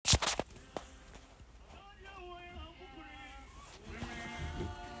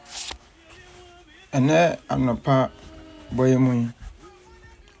Ene anopa boyemu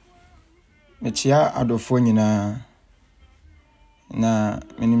mechia adofo nyina na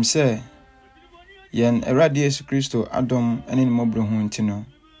menim se yen Awurade Yesu Kristo adom ene ni mobro hu ntino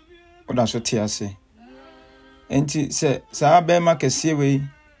oda so te ase enti se saa be ma kese we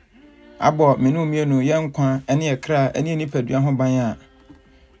abo menu mienu yenkwa ene ekra ene nipadua ho ban a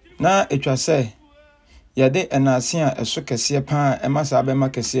na etwa se yade enase a eso kese pa ema saa be ma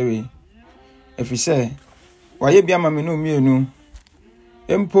kese we efise waye bia ma menu mienu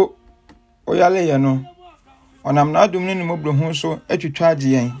empo oyale ye no onam na adum ne mobro hu so atwitwa age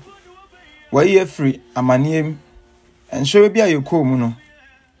yen waye free amaniem enso bia yekọ mu no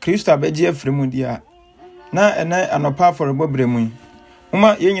Kristo abeje afri mu dia na ene anopa for bobre mu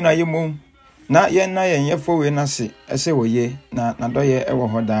uma yenyina yemom na yen na yen yefo we na se ese woye na nadoye ewo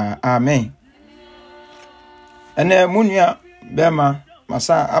hoda amen ene munua bema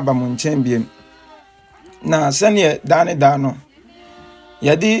masa aba mu nchen biem na sene dane da no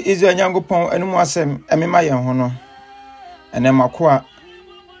yadi Israel Nyankopon enum asem emema yen ho no ene makoa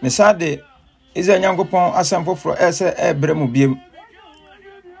mesade Israel Nyankopon asem foforo ese ebremu biem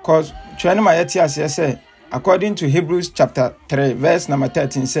cause twene ma yeti ase say according to Hebrews chapter 3 verse number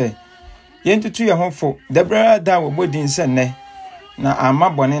 13 say yentutu ye honfo debra da wo bodin se ne na ama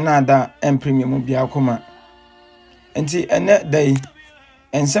bone na da empremium bia koma enti ene dai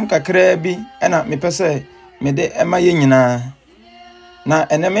ensem kakra bi ena mepese mede ema ye nyina na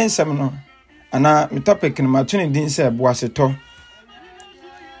ene mensem no ana me topic no matuni din se boaseto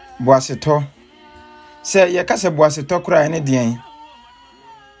se ye kase boaseto kura ene dien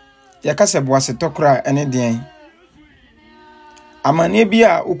ye kase boaseto kura ene dien amane bi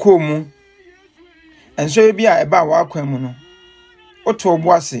a ukomu enso bi a eba wa akwan mu no oto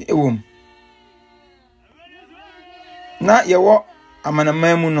boase ewom na yewo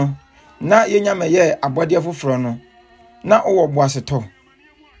amanaman mu no na yenyame ye abode foforo no na owo boaseto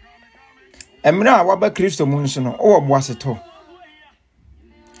emra waba Kristo mu nso no owo boaseto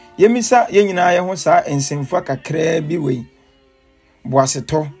yemisa yenyina ye ho saa ensemfa kakra bi we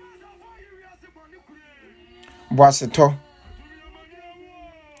boaseto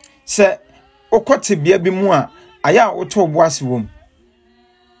se okote bia bi mu a aya oto boase wom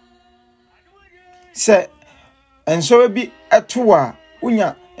se enso bi eto a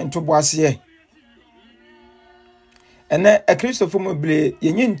unya ento boase ene Kristofo mobile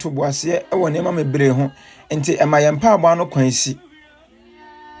yenyi ento boase e woni ma mebere ho enti ema yempa abo no kwansi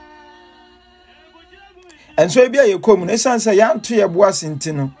enso bi ayekom no esansa ya nto ye boase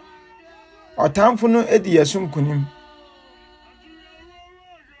enti no otamfo no edi yesum kunim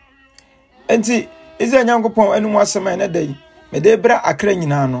enti Israel Nyankopon enum asema ene dai mede bra akra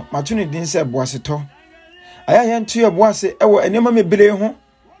nyina no matuni din se boaseto aya ye nto ye boase ewo enema mebere ho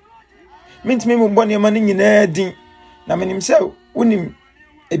mintimi mbɔ ne ma ne nyina din na menim se unim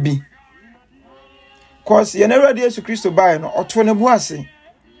ebi cause ye na Awurade Yesu Kristo bae no oto ne boase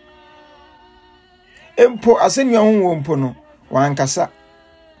empo asenu ho mpo no wankasa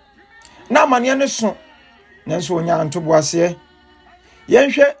na amane ne so nanso onya nto boase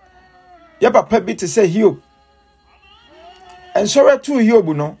yenhwe ye papa bi te se Hiob enso retu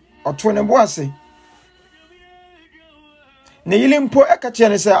Hiob no oto ne boase ne yilimpo ekache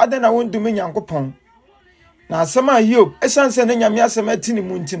ne se adana wondumi Nyankopon na asema Hiob esanse ne nyame asema tini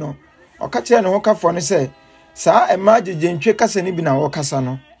mu nti no okache ne ho kafo ne se saa emajeje ntwe kasa ne bi na wo kasa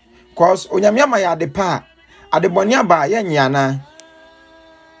no cause onyame ama ya adepa adeboni aba ye nyana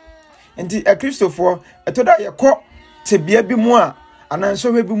enti Kristofo etoda yekọ tebia bi mu a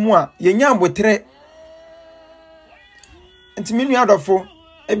ananso hwe bi mu a yenya abotre enti minu adofo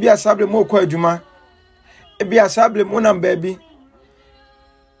ebi asable mo kọ adwuma ebi asable mo na baabi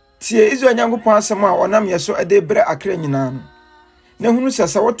tie Israel Nyankopon asem a onam yeso ade bre akra nyina no na hunu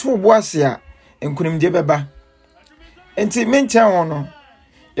sesa woto boase a enkunimde beba enti mentia ho no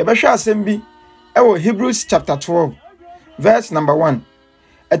ye behwe asem bi ewo Hebrews chapter 12 verse number 1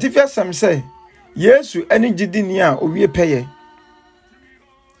 atifia sam say Yesu ani gidini a owie peye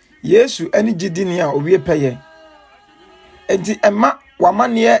Yesu ani gidini a owie peye enti ema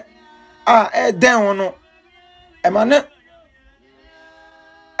wamane a eden ho no ema ne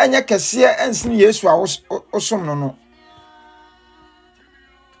anya kese ensin Yesu a osom no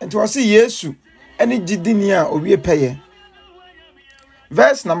enti wasi Yesu ani gidini a owie peye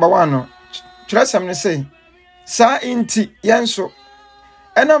verse number 1 no tresem ne say sa inti yenso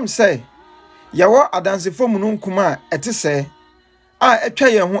enam say yawo adansefo mununkum a etese a etwa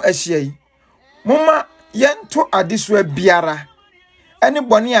ye ho ahia yi mumma yento adesoa biara ene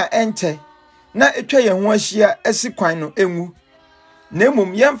bone a enche na etwa ye ho ahia asi kwan no enwu na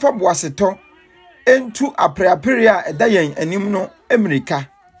emum yemfa boaseto entu apreapere a eda yen anim no America.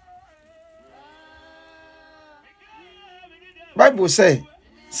 Bible say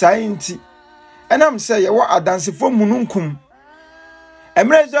science enam say ye wo adansefo mununkum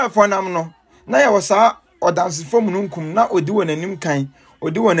emrezo afonam no na ye wo sa odansefo mununkum na odi won anim kan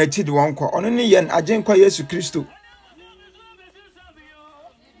odi won achi de won kọ ono ne yen agenkwa Yesu Kristo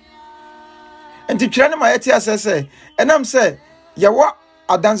enti twere ne ma yeti asese enam say ye wo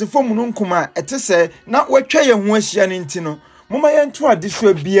adansefo mununkum a ete se na watwa ye ho ahia ne nti no moma ye nto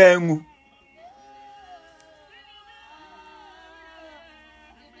adeso bia ngu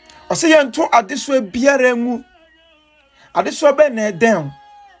ose ye nto adeso biara ngu adeso be na eden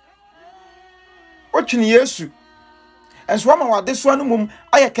otwini Yesu enso ma wadeso no mum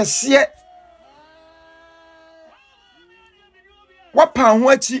aye kese wapa ho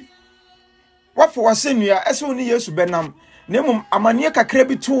achi wafo wasenua ese woni Yesu benam na mum amane kakra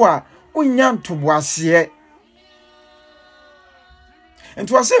bi to a unya ntoboase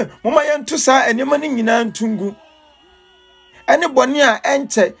enti wase moma ye nto sa enema ne nyina ntungu ene boni a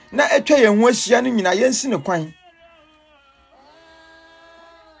enche na etwa ye ho ahia no nyina yensi ne kwan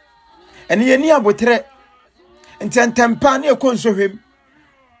ene ye ni abotre entempa na ekonsohwem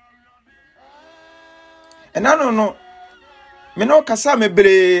enano no me no kasa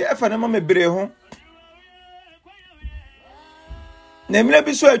mebre efa na ma mebre ho na emile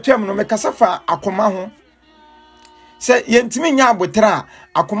bi so atwam no me kasa fa akoma ho se yentimi nya abotra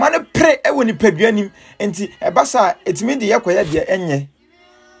akoma ne pre ewo ni paduanim enti ebasa etimi de yekoya de enye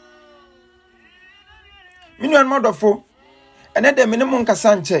minuan modofo ene de me mun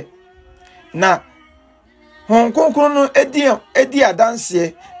kasa nche na hon konkron no edi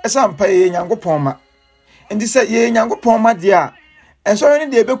adanse esampa ye nyankopon ma enti se ye nyankopon ma de a enso ne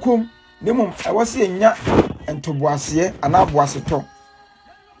de ebekom ne mum ewose nya entoboase anaboaseto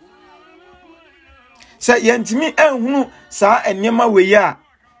se yentimi enhunu saa enema weyi a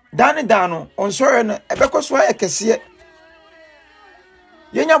dano onsore no ebekoso ekese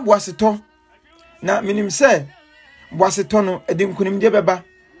yenya boaseto na minim se boaseto no edinkunim de beba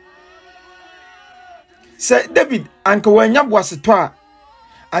se David anka wanya boaseto a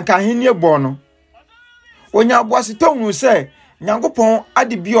anka henie bo no onya boaseto hu se nyankopon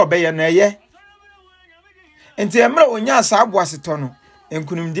ade bi obeye no eye enti emre onya saa boaseto no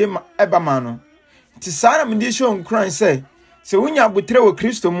enkunim de eba ma no ti sana mndi show nkran se wonya abotre wo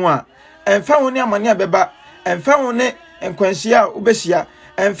Kristo mu a emfa woni amane abeba emfa woni enkwanhia ubehia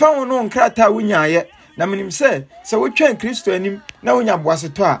emfa woni nkrata wonya ye na minim se wotwa Kristo anim na wonya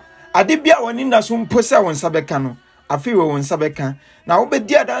boaseto a ade bia woni naso mpose won sabeka no afi wo won sabeka na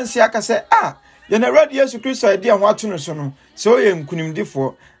wobedi adanse aka se ye na radio Yesu Kristo ade ho ato no so no se oye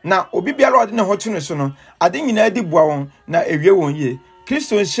nkunimdifo na obi bia ode ne ho to no so no ade nyina adi bua won na ewie won ye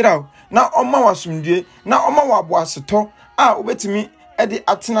Kristo nhyiraw na oma wasumdue na oma waboaseto a obetimi ede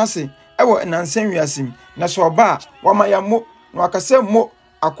atenase ewo nansanwiasim na so oba wama yamo na wakase mo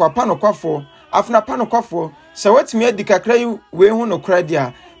akwapa no kwafo afuna pa no kwafo se wetimi edi kakra yi we hu no kra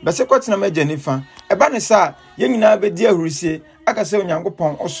dia bese kwatena majanifa eba ne sa ye nyina bedi ahurusie akase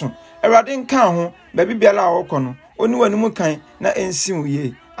onyankopon oso Erade nka ho ba bibia la awoko no oni wanu mu kan na ensi wo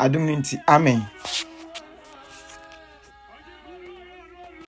ye adom nti amen.